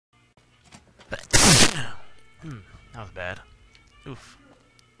That was bad. Oof.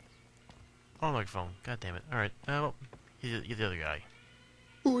 Oh, microphone. God damn it. Alright, well, he's the other guy.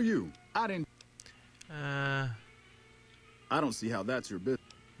 Who are you? Uh, I don't see how that's your business.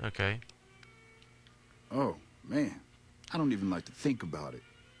 okay. Oh, man. I don't even like to think about it.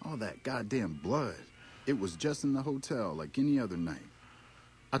 All that goddamn blood. It was just in the hotel like any other night.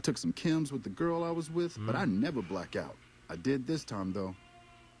 I took some chems with the girl I was with, but I never black out. I did this time, though.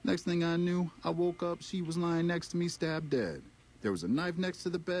 Next thing I knew, I woke up, she was lying next to me, stabbed dead. There was a knife next to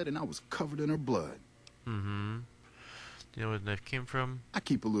the bed, and I was covered in her blood. Mm-hmm. Do you know where the knife came from? I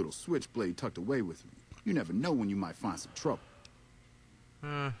keep a little switchblade tucked away with me. You never know when you might find some trouble.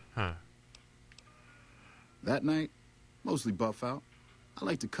 Huh. That night, mostly buff out, I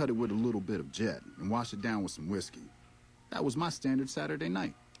like to cut it with a little bit of jet and wash it down with some whiskey. That was my standard Saturday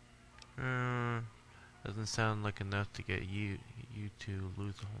night. Doesn't sound like enough to get you to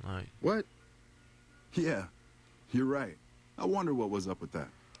lose the whole night. What? Yeah, you're right. I wonder what was up with that.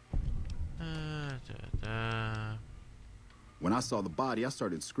 When I saw the body, I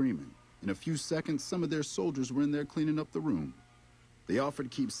started screaming. In a few seconds, some of their soldiers were in there cleaning up the room. They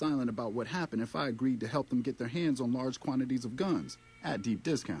offered to keep silent about what happened if I agreed to help them get their hands on large quantities of guns at deep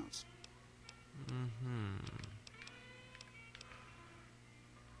discounts.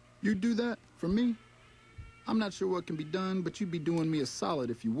 You'd do that for me? I'm not sure what can be done, but you'd be doing me a solid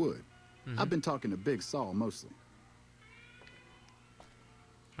if you would. I've been talking to Big Saul mostly.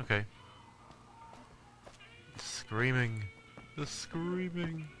 Okay. Screaming. The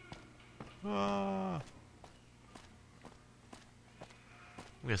screaming. Ah.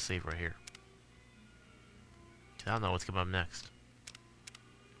 I'm gonna save right here. 'Cause I don't know what's coming up next.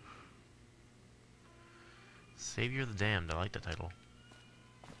 Savior of the Damned. I like that title.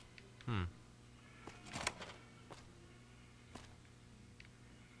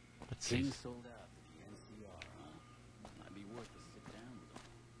 Let's see. King sold out for the NCR, huh? Might be worth a sit down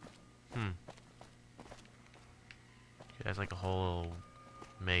with him. Okay, that's like a whole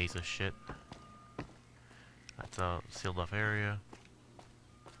maze of shit. That's a sealed off area.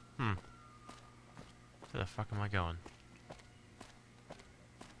 Where the fuck am I going?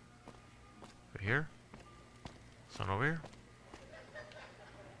 Over here? Something over here?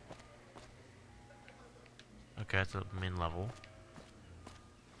 Okay, that's the main level.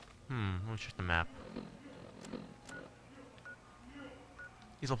 Let me check the map.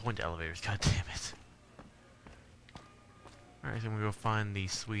 These all point to elevators, god damn it. Alright, so I'm gonna go find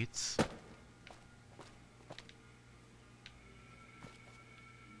these suites. Find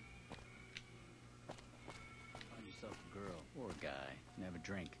yourself a girl or a guy and have a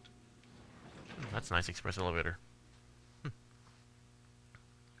drink. That's a nice express elevator.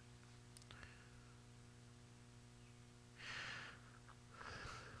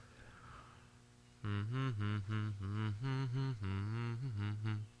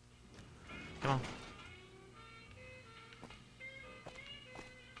 Come on.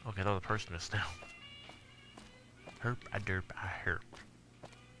 Okay, that was a person just now. Herp a derp a herp.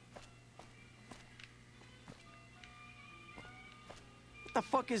 What the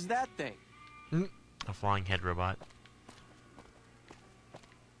fuck is that thing? A flying head robot.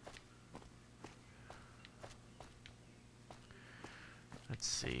 Let's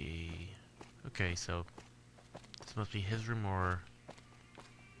see. Okay, so this must be his room or...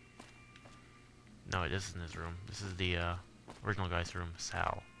 No, it isn't his room. This is the original guy's room,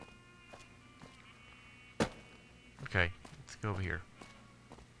 Sal. Okay, let's go over here.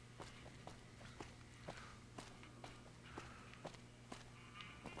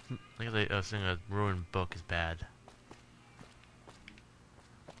 I think I was saying a ruined book is bad.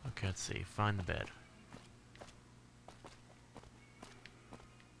 Okay, let's see. Find the bed.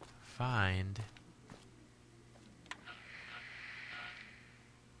 Find...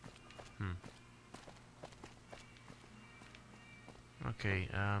 Okay,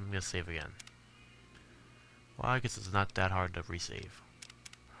 I'm gonna save again. Well, I guess it's not that hard to resave.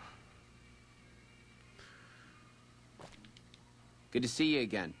 Good to see you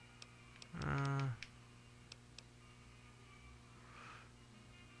again.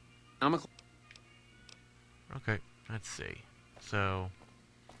 Okay, let's see. So...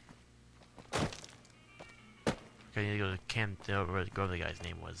 Okay, I need to go to wherever the guy's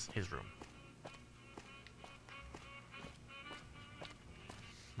name was. His room.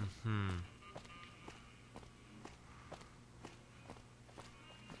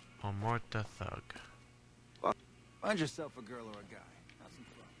 Omorta Thug. Find yourself a girl or a guy. Have some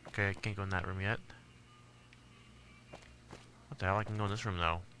fun. Okay, I can't go in that room yet. What the hell? I can go in this room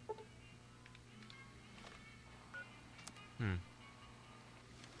though.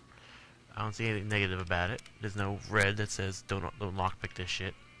 I don't see anything negative about it. There's no red that says don't lockpick this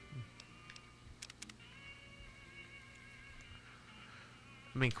shit.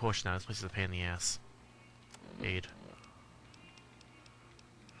 I'm being cautious now. This place is a pain in the ass. Aid.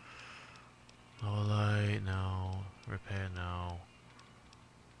 Low light, no. Repair, no.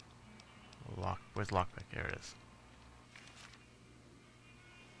 Where's lockpick? There it is.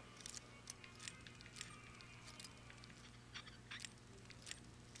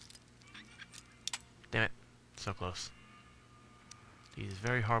 Damn it. So close. These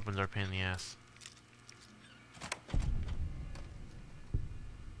very hard ones are a pain in the ass.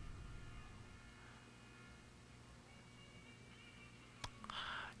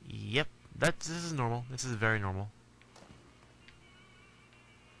 Yep. This is normal. This is very normal.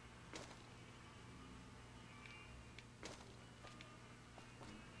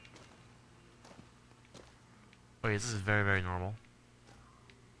 Oh yeah, this is very, very normal.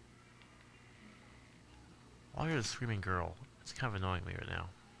 All I hear is a screaming girl. It's kind of annoying me right now.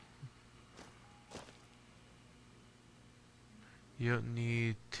 You don't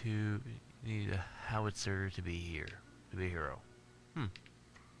need a howitzer to be here. To be a hero.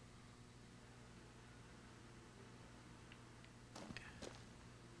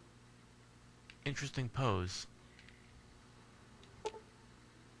 Interesting pose.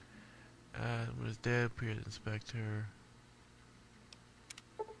 Was dead, appeared inspector.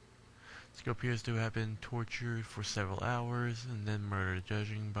 This girl appears to have been tortured for several hours and then murdered,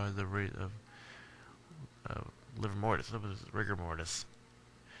 judging by the rate of livor mortis. That was rigor mortis.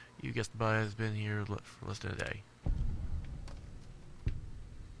 You guessed the body has been here for less than a day.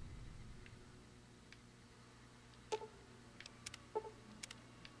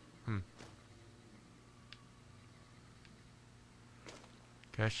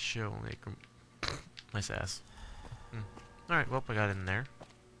 Cash show only. Nice ass. Alright, well, I got in there.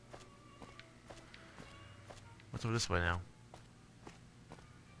 What's over this way now?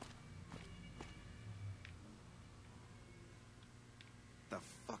 The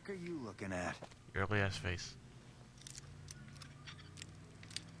fuck are you looking at? Your ugly ass face.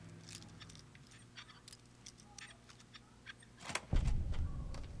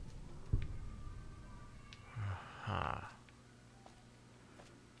 Huh.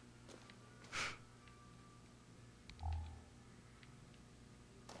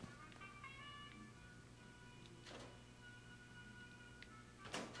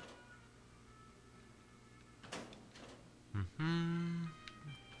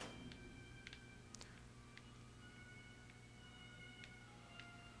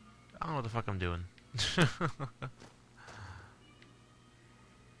 I don't know what the fuck I'm doing.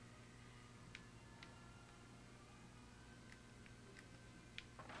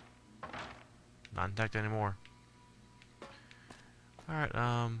 Not intact anymore. Alright,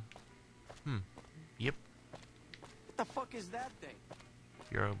 Yep. What the fuck is that thing?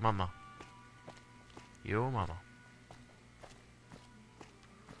 Your mama. Your mama.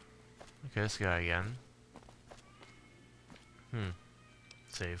 Okay, this guy again.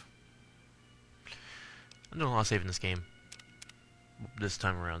 Save. I'm doing a lot of saving this game. This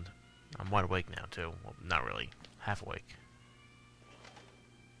time around. I'm wide awake now, too. Well, not really. Half awake.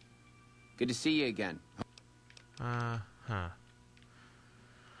 Good to see you again. Well,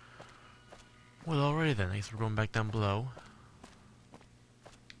 alrighty then. I guess we're going back down below.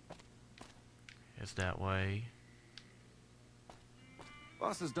 It's that way.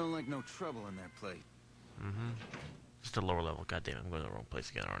 Bosses don't like no trouble in their plate. Just a lower level. God damn it, I'm going to the wrong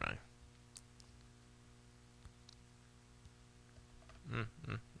place again, aren't I?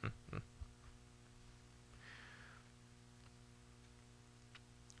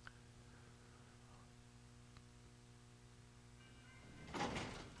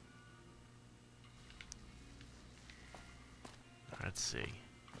 Let's see.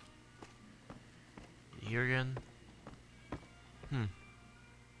 Here again?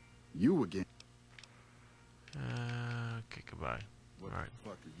 You again. Okay, goodbye. What Alright. the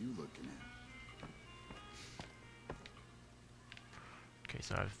fuck are you looking at? Okay,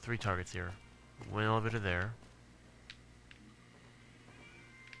 so I have 3 targets here. One elevator there.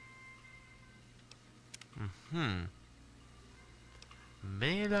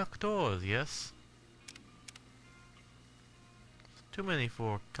 Many actors, yes? Too many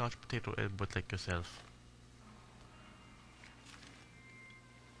for couch potato Edward like yourself.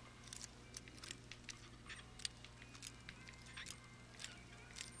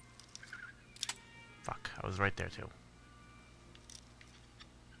 Fuck, I was right there too.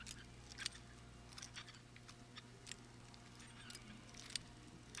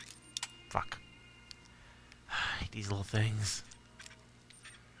 Fuck. I hate these little things.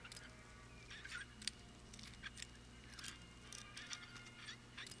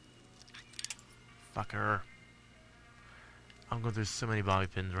 Fucker. I'm going through so many bobby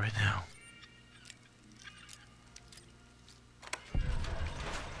pins right now.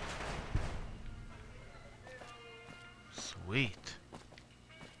 Sweet.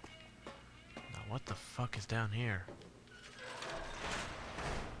 Now what the fuck is down here?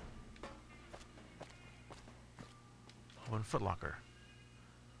 One footlocker.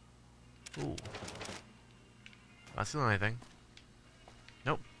 Ooh. Not stealing anything.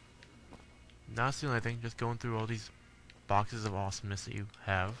 Nope. Not stealing anything. Just going through all these boxes of awesomeness that you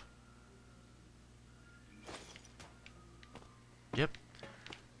have. Yep.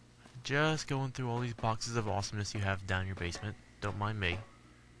 Just going through all these boxes of awesomeness you have down your basement. Don't mind me.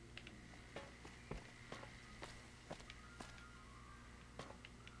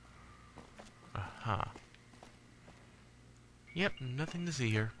 Aha. Yep, nothing to see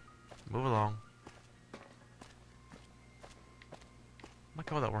here. Move along. Like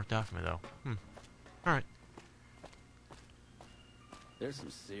how that worked out for me though. Alright. There's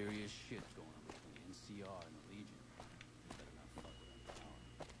some serious shit going on between NCR and the Legion. You better not fuck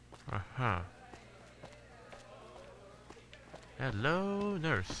with our power. Hello,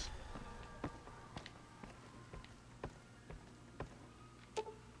 nurse.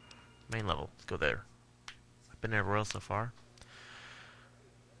 Main level. Let's go there. I've been everywhere else so far.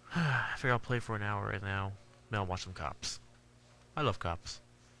 I figure I'll play for an hour right now. Then I'll watch some Cops. I love Cops.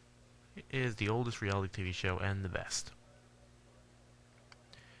 It is the oldest reality TV show and the best.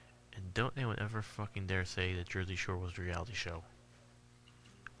 And don't anyone ever fucking dare say that Jersey Shore was a reality show.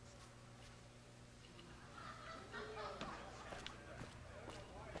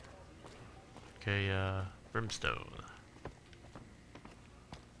 Okay, Brimstone.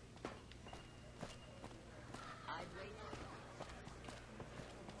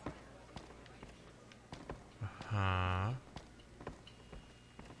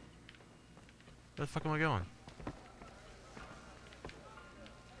 Where the fuck am I going?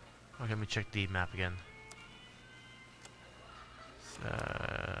 Okay, let me check the map again.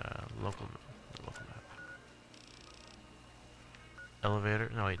 Local map. Elevator?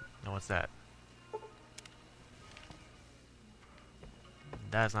 No, wait. No, what's that?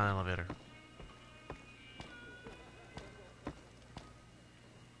 That's not an elevator.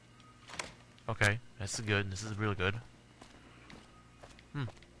 Okay, this is good. This is real good.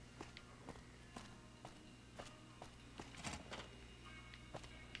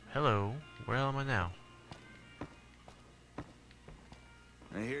 Hello, where am I now?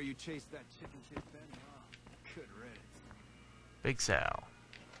 I hear you chased that chicken shit Benny off. Good riddance. Big Sal.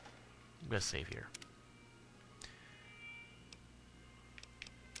 I'm gonna save here.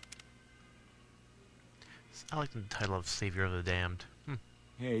 I like the title of Savior of the Damned.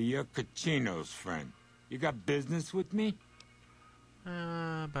 Hey, you're Cachino's friend. You got business with me?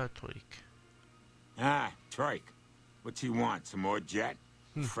 About a week. Ah, Troik. What's he want? Some more jet?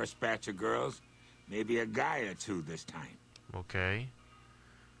 Fresh batch of girls? Maybe a guy or two this time. Okay.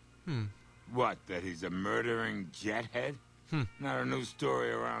 What, that he's a murdering jethead? Not a new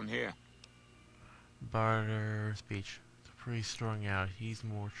story around here. Barter speech. It's pretty strung out. He's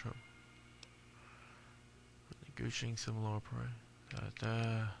more trouble. Negotiating some lower price.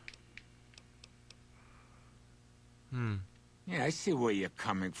 Yeah, I see where you're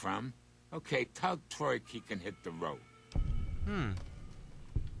coming from. Okay, tell Troik he can hit the road.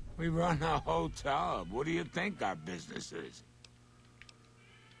 We run a hotel. What do you think our business is?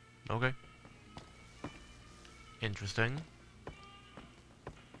 Okay. Interesting.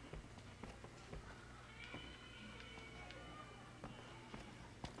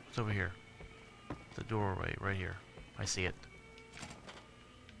 What's over here? The doorway, right here. I see it.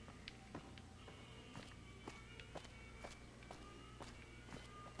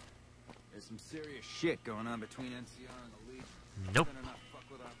 There's some serious shit going on between NCR and the Legion. Nope. Better not fuck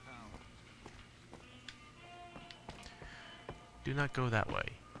with our power. Do not go that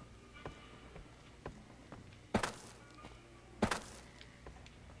way.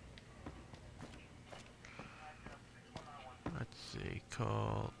 Let's see.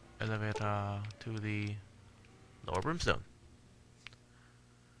 Call elevator to the lower Brimstone.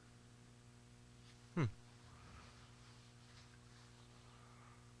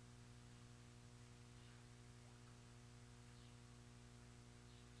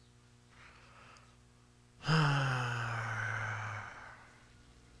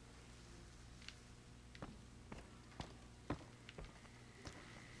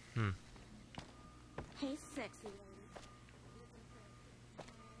 Hey, sexy lady.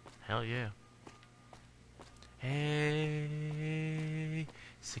 Hell yeah. Hey,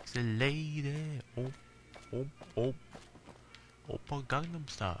 sexy lady. Oh, oh, oh. Oppa Gangnam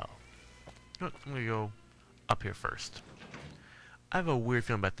Style. You know what, I'm gonna go up here first. I have a weird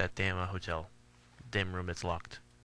feeling about that damn hotel. Damn room that's locked.